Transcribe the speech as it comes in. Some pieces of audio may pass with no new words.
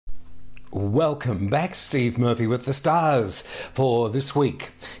Welcome back, Steve Murphy with the stars for this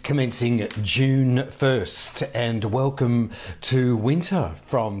week, commencing June 1st. And welcome to winter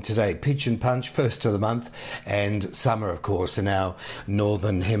from today. Pigeon Punch, first of the month, and summer, of course, in our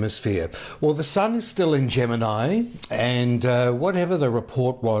northern hemisphere. Well, the sun is still in Gemini, and whatever the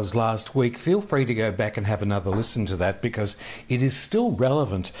report was last week, feel free to go back and have another listen to that, because it is still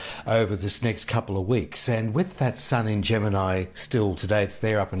relevant over this next couple of weeks. And with that sun in Gemini still today, it's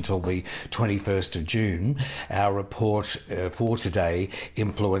there up until the 21st of June. Our report for today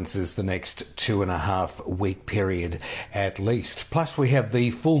influences the next 2.5 week period at least. Plus, we have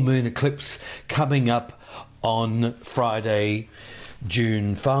the full moon eclipse coming up on Friday,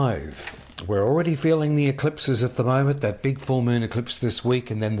 June 5. We're already feeling the eclipses at the moment, that big full moon eclipse this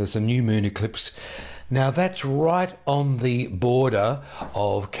week, and then there's a new moon eclipse. Now, that's right on the border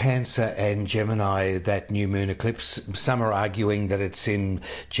of Cancer and Gemini, that new moon eclipse. Some are arguing that it's in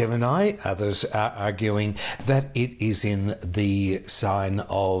Gemini. Others are arguing that it is in the sign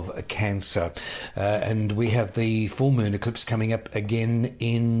of Cancer. And we have the full moon eclipse coming up again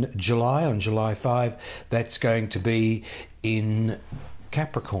in July, on July 5. That's going to be in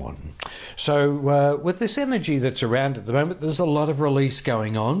Capricorn. So with this energy that's around at the moment, there's a lot of release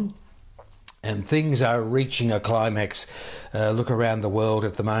going on. And things are reaching a climax. Look around the world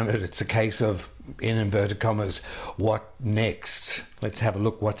at the moment. It's a case of, in inverted commas, what next? Let's have a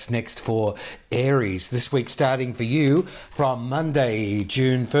look what's next for Aries. This week starting for you from Monday,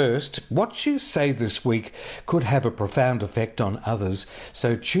 June 1st. What you say this week could have a profound effect on others,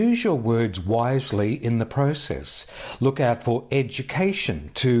 so choose your words wisely in the process. Look out for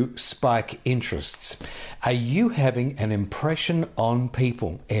education to spike interests. Are you having an impression on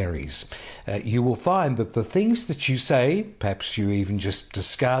people, Aries? You will find that the things that you say, perhaps you even just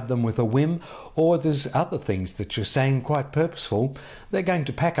discard them with a whim, or there's other things that you're saying quite purposeful, they're going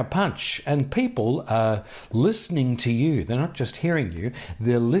to pack a punch, and people are listening to you. They're not just hearing you,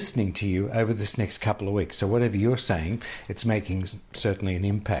 they're listening to you over this next couple of weeks. So whatever you're saying, it's making certainly an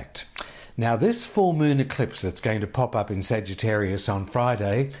impact. Now, this full moon eclipse that's going to pop up in Sagittarius on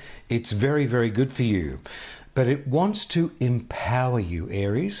Friday, it's very, very good for you. But it wants to empower you,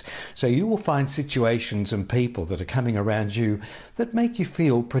 Aries. So you will find situations and people that are coming around you that make you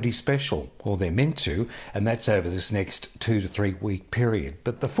feel pretty special, or they're meant to, and that's over this next 2 to 3 week period.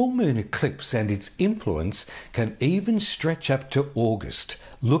 But the full moon eclipse and its influence can even stretch up to August.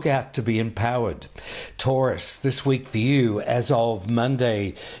 Look out to be empowered. Taurus, this week for you, as of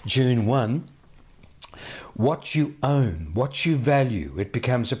Monday, June 1, what you own, what you value, it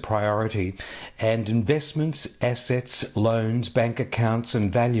becomes a priority, and investments, assets, loans, bank accounts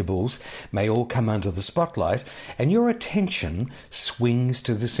and valuables may all come under the spotlight, and your attention swings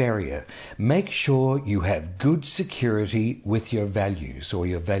to this area. Make sure you have good security with your values or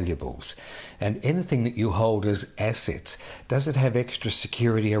your valuables. And anything that you hold as assets, does it have extra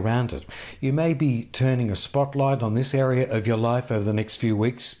security around it? You may be turning a spotlight on this area of your life over the next few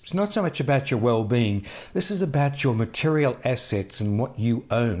weeks. It's not so much about your well-being. This is about your material assets and what you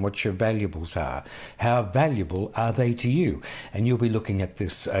own, what your valuables are. How valuable are they to you? And you'll be looking at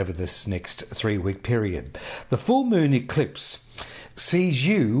this over this next 3 week period. The full moon eclipse sees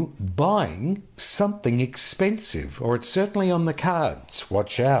you buying something expensive, or it's certainly on the cards.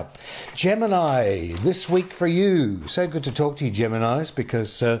 Watch out. Gemini, this week for you. So good to talk to you, Geminis,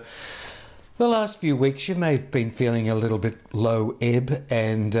 because the last few weeks you may have been feeling a little bit low ebb,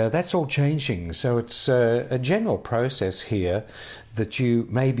 and that's all changing. So it's a general process here that you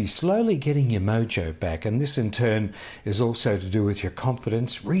may be slowly getting your mojo back, and this in turn is also to do with your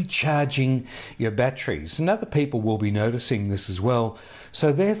confidence, recharging your batteries, and other people will be noticing this as well.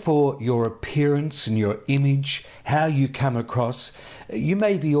 So therefore, your appearance and your image, how you come across, you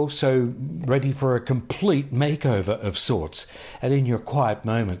may be also ready for a complete makeover of sorts, and in your quiet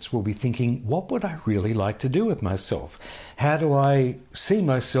moments will be thinking, what would I really like to do with myself? How do I see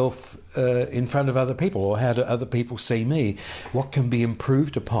myself in front of other people, or how do other people see me? What can be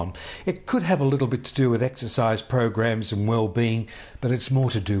improved upon? It could have a little bit to do with exercise programs and well-being, but it's more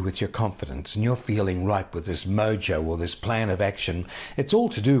to do with your confidence and you're feeling right with this mojo or this plan of action. It's all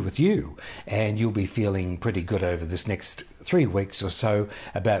to do with you, and you'll be feeling pretty good over this next 3 weeks or so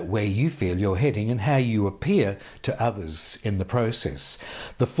about where you feel you're heading and how you appear to others in the process.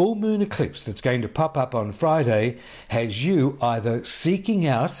 The full moon eclipse that's going to pop up on Friday has you either seeking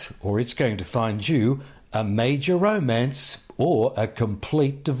out, or it's going to find you, a major romance or a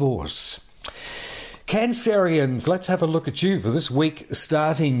complete divorce. Cancerians, let's have a look at you for this week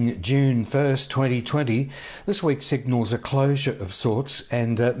starting June 1st, 2020. This week signals a closure of sorts,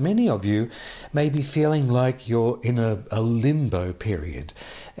 and many of you may be feeling like you're in a limbo period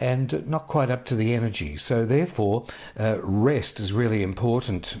and not quite up to the energy. So therefore, rest is really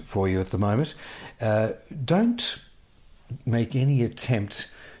important for you at the moment. Don't make any attempt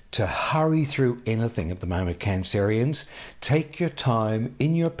to hurry through anything at the moment, Cancerians. Take your time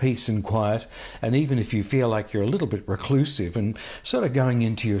in your peace and quiet, and even if you feel like you're a little bit reclusive and sort of going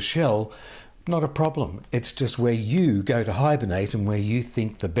into your shell, not a problem. It's just where you go to hibernate and where you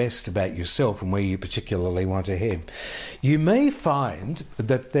think the best about yourself and where you particularly want to head. You may find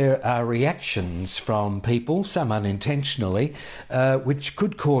that there are reactions from people, some unintentionally, which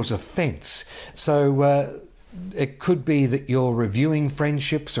could cause offence. So it could be that you're reviewing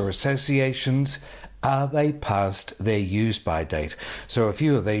friendships or associations. Are they past their use-by date? So a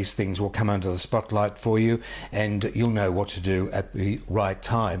few of these things will come under the spotlight for you, and you'll know what to do at the right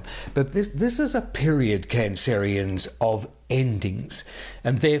time. But this is a period, Cancerians, of endings.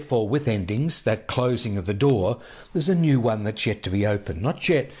 And therefore, with endings, that closing of the door, there's a new one that's yet to be opened. Not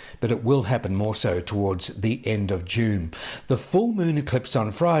yet, but it will happen more so towards the end of June. The full moon eclipse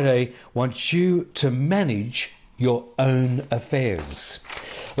on Friday wants you to manage your own affairs.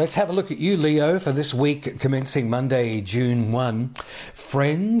 Let's have a look at you, Leo, for this week commencing Monday, June 1.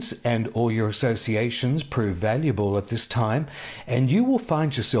 Friends and all your associations prove valuable at this time, and you will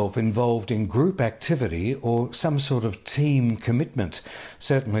find yourself involved in group activity or some sort of team commitment.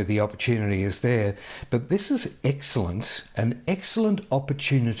 Certainly the opportunity is there, but this is excellent, an excellent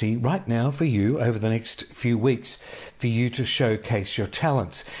opportunity right now for you over the next few weeks for you to showcase your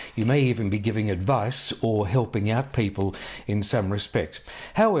talents. You may even be giving advice or helping out people in some respect.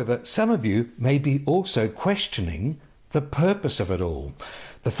 However, some of you may be also questioning the purpose of it all.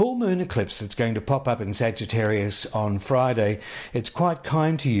 The full moon eclipse that's going to pop up in Sagittarius on Friday, it's quite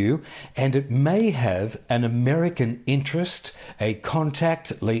kind to you, and it may have an American interest, a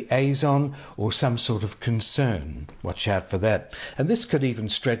contact, liaison, or some sort of concern. Watch out for that. And this could even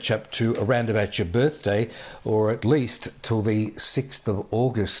stretch up to around about your birthday, or at least till the 6th of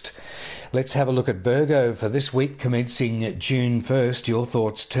August. Let's have a look at Virgo for this week commencing June 1st. Your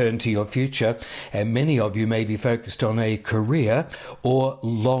thoughts turn to your future, and many of you may be focused on a career or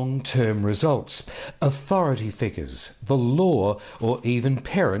long-term results. Authority figures, the law, or even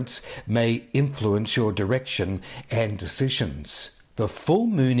parents may influence your direction and decisions. The full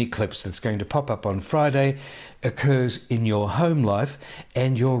moon eclipse that's going to pop up on Friday occurs in your home life,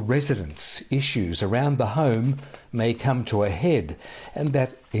 and your residence. Issues around the home may come to a head, and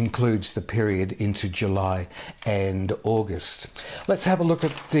that includes the period into July and August. Let's have a look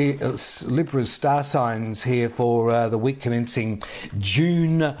at the Libra's star signs here for the week commencing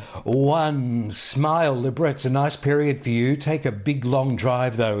June 1. Smile, Libra. It's a nice period for you. Take a big long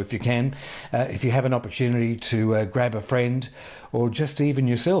drive though if you can. If you have an opportunity to grab a friend or just even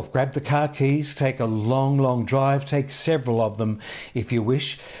yourself, grab the car keys, take a long drive, take several of them if you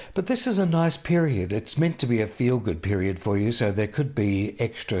wish. But this is a nice period. It's meant to be a feel-good period for you, so there could be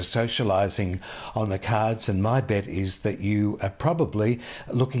extra socialising on the cards, and my bet is that you are probably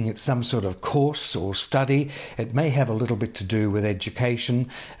looking at some sort of course or study. It may have a little bit to do with education.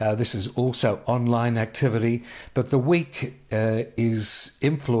 This is also online activity, but the week is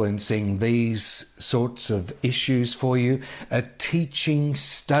influencing these sorts of issues for you. Teaching,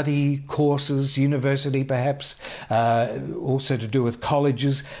 study, courses, university perhaps, also to do with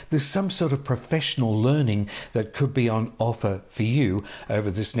colleges. There's some sort of professional learning that could be on offer for you over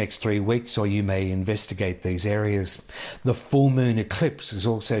this next 3 weeks, or you may investigate these areas. The full moon eclipse is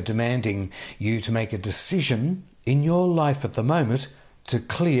also demanding you to make a decision in your life at the moment to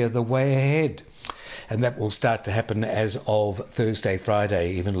clear the way ahead. And that will start to happen as of Thursday,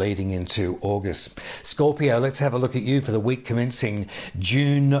 Friday, even leading into August. Scorpio, let's have a look at you for the week commencing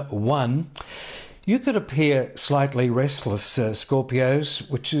June 1. You could appear slightly restless, Scorpios,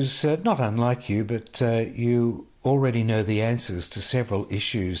 which is not unlike you, but you already know the answers to several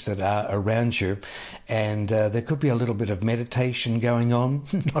issues that are around you, and there could be a little bit of meditation going on,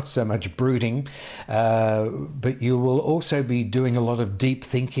 not so much brooding, but you will also be doing a lot of deep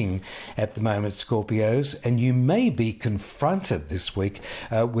thinking at the moment, Scorpios, and you may be confronted this week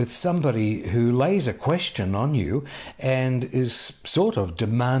with somebody who lays a question on you and is sort of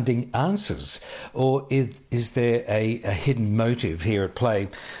demanding answers, or is there a hidden motive here at play?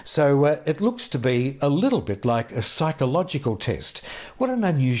 So it looks to be a little bit like like a psychological test. What an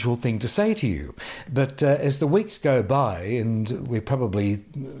unusual thing to say to you. But as the weeks go by, and we probably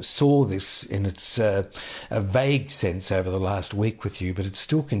saw this in its a vague sense over the last week with you, but it's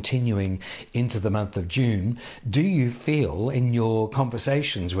still continuing into the month of June, do you feel in your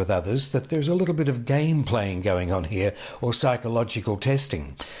conversations with others that there's a little bit of game playing going on here, or psychological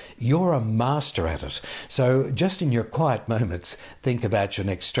testing? You're a master at it. So just in your quiet moments, think about your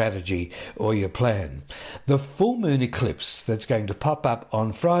next strategy or your plan. The full moon eclipse that's going to pop up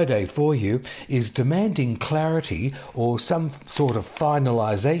on Friday for you is demanding clarity or some sort of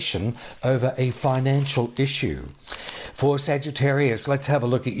finalisation over a financial issue. For Sagittarius, let's have a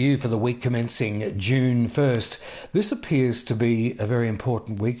look at you for the week commencing June 1st. This appears to be a very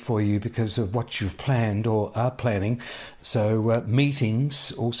important week for you because of what you've planned or are planning. So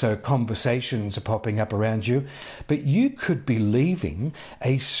meetings, also conversations are popping up around you. But you could be leaving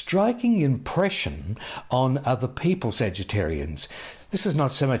a striking impression on other people, Sagittarians. This is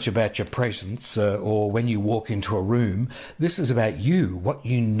not so much about your presence or when you walk into a room. This is about you, what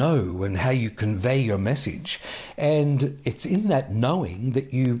you know and how you convey your message. And it's in that knowing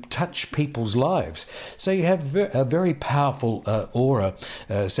that you touch people's lives. So you have a very powerful aura,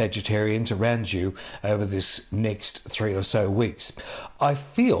 Sagittarians, around you over this next 3 or so weeks. I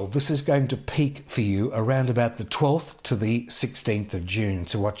feel this is going to peak for you around about the 12th to the 16th of June,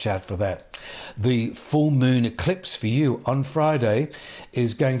 so watch out for that. The full moon eclipse for you on Friday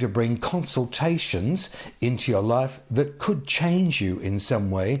is going to bring consultations into your life that could change you in some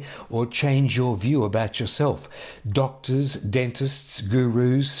way or change your view about yourself. Doctors, dentists,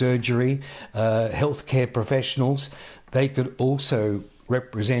 gurus, surgery, healthcare professionals, they could also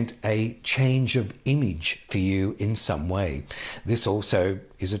represent a change of image for you in some way. This also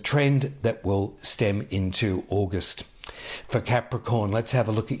is a trend that will stem into August. For Capricorn, let's have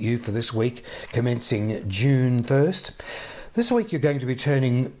a look at you for this week, commencing June 1st. This week you're going to be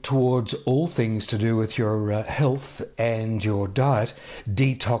turning towards all things to do with your health and your diet,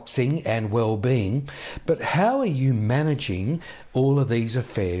 detoxing and well-being. But how are you managing all of these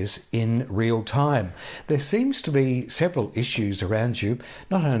affairs in real time? There seems to be several issues around you,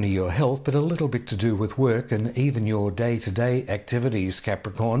 not only your health, but a little bit to do with work and even your day-to-day activities,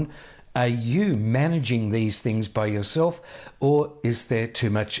 Capricorn. Are you managing these things by yourself, or is there too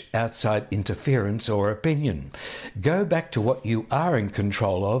much outside interference or opinion? Go back to what you are in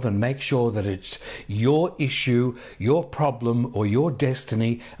control of and make sure that it's your issue, your problem, or your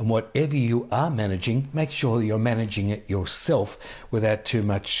destiny, and whatever you are managing, make sure you're managing it yourself without too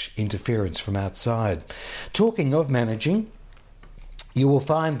much interference from outside. Talking of managing, you will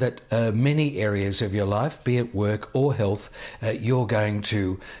find that many areas of your life, be it work or health, you're going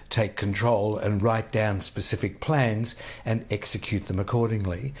to take control and write down specific plans and execute them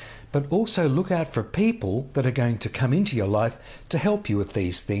accordingly. But also look out for people that are going to come into your life to help you with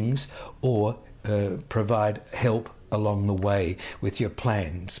these things or provide help along the way with your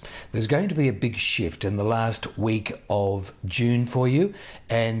plans. There's going to be a big shift in the last week of June for you,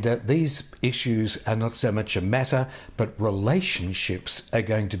 and these issues are not so much a matter, but relationships are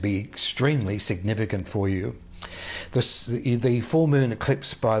going to be extremely significant for you. The full moon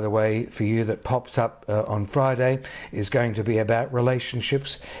eclipse, by the way, for you that pops up on Friday is going to be about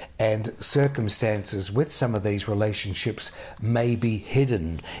relationships, and circumstances with some of these relationships may be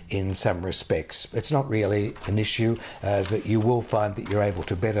hidden in some respects. It's not really an issue, but you will find that you're able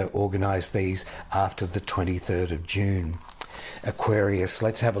to better organise these after the 23rd of June. Aquarius,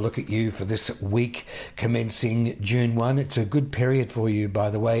 let's have a look at you for this week commencing June 1. It's a good period for you, by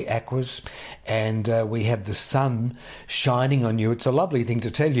the way, Aquas, and we have the sun shining on you. It's a lovely thing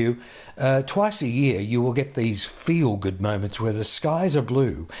to tell you. Twice a year you will get these feel-good moments where the skies are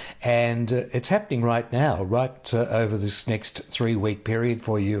blue, and it's happening right now, right over this next 3-week period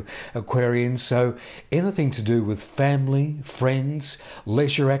for you, Aquarians. So anything to do with family, friends,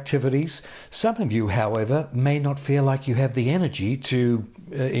 leisure activities. Some of you, however, may not feel like you have the energy to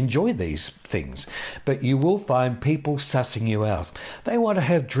enjoy these things, but you will find people sussing you out. They want to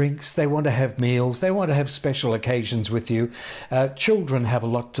have drinks, they want to have meals, they want to have special occasions with you. Children have a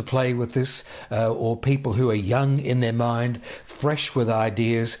lot to play with this, or people who are young in their mind, fresh with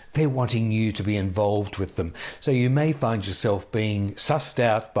ideas, they're wanting you to be involved with them. So you may find yourself being sussed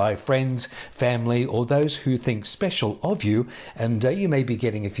out by friends, family, or those who think special of you, and you may be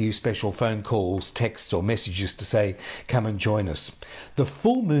getting a few special phone calls, texts, or messages to say, come and join us. The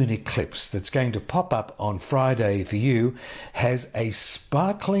full moon eclipse that's going to pop up on Friday for you has a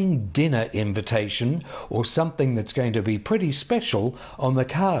sparkling dinner invitation or something that's going to be pretty special on the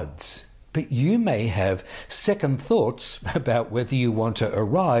cards. but you may have second thoughts about whether you want to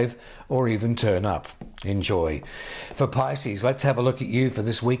arrive or even turn up. Enjoy. For Pisces, let's have a look at you for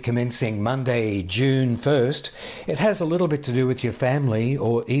this week commencing Monday, June 1st. It has a little bit to do with your family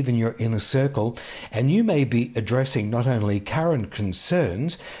or even your inner circle, and you may be addressing not only current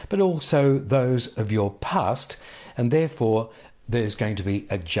concerns, but also those of your past, and therefore there's going to be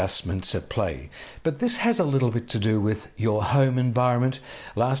adjustments at play. But this has a little bit to do with your home environment.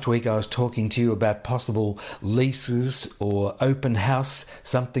 Last week I was talking to you about possible leases or open house,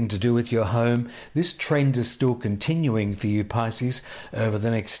 something to do with your home. This trend is still continuing for you, Pisces, over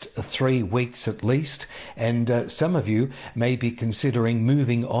the next 3 weeks at least. And some of you may be considering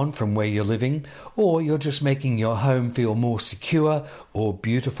moving on from where you're living, or you're just making your home feel more secure or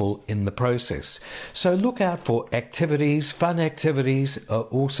beautiful in the process. So look out for activities, fun activities,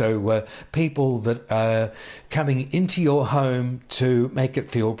 also people that are coming into your home to make it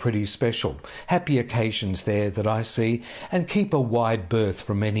feel pretty special. Happy occasions there that I see, and keep a wide berth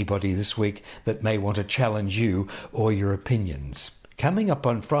from anybody this week that may want to challenge you or your opinions. Coming up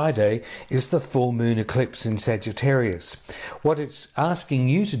on Friday is the full moon eclipse in Sagittarius. What it's asking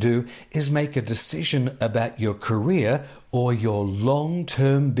you to do is make a decision about your career or your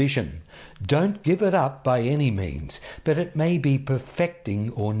long-term vision. Don't give it up by any means, but it may be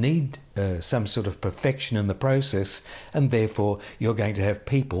perfecting or need some sort of perfection in the process, and therefore you're going to have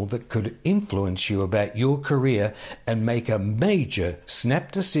people that could influence you about your career and make a major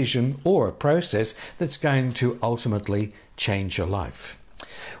snap decision or a process that's going to ultimately change your life.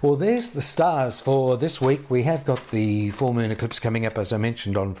 Well, there's the stars for this week. We have got the full moon eclipse coming up, as I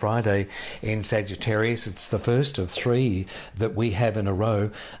mentioned, on Friday in Sagittarius. It's the first of 3 that we have in a row.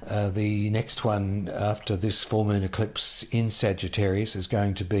 The next one after this full moon eclipse in Sagittarius is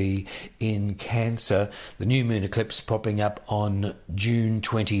going to be in Cancer. The new moon eclipse popping up on June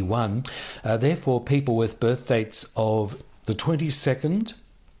 21. Therefore, people with birth dates of the 22nd,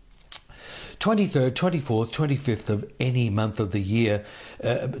 23rd, 24th, 25th of any month of the year.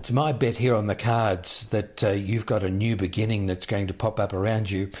 It's my bet here on the cards that you've got a new beginning that's going to pop up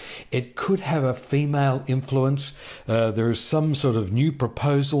around you. It could have a female influence. There is some sort of new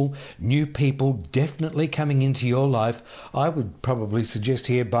proposal, new people definitely coming into your life. I would probably suggest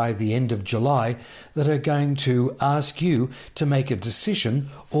here by the end of July that are going to ask you to make a decision,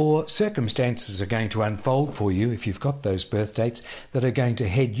 or circumstances are going to unfold for you, if you've got those birth dates, that are going to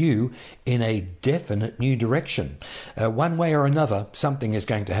head you in a definite new direction. One way or another, something is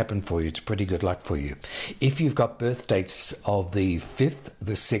going to happen for you. It's pretty good luck for you. If you've got birth dates of the 5th,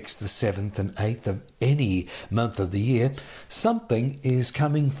 the 6th, the 7th and 8th of any month of the year, something is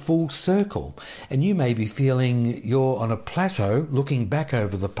coming full circle, and you may be feeling you're on a plateau, looking back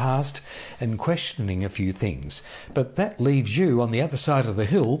over the past and questioning a few things. But that leaves you on the other side of the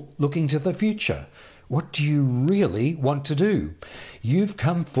hill, looking to the future. What do you really want to do? You've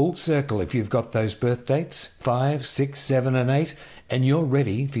come full circle if you've got those birth dates, 5, 6, 7 and 8, and you're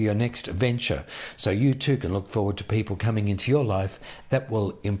ready for your next venture. So you too can look forward to people coming into your life that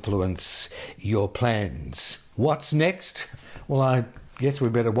will influence your plans. What's next? Well, I guess we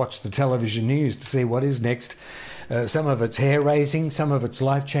better watch the television news to see what is next. Some of it's hair-raising, some of it's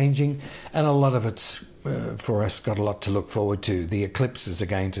life-changing, and a lot of it's, for us, got a lot to look forward to. The eclipses are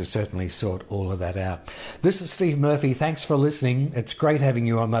going to certainly sort all of that out. This is Steve Murphy. Thanks for listening. It's great having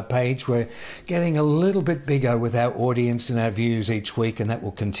you on my page. We're getting a little bit bigger with our audience and our views each week, and that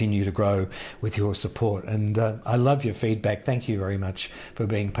will continue to grow with your support. And I love your feedback. Thank you very much for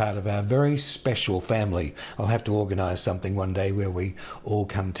being part of our very special family. I'll have to organise something one day where we all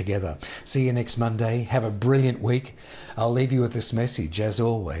come together. See you next Monday. Have a brilliant week. I'll leave you with this message, as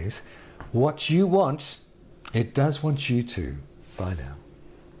always. What you want, it does want you to. Bye now.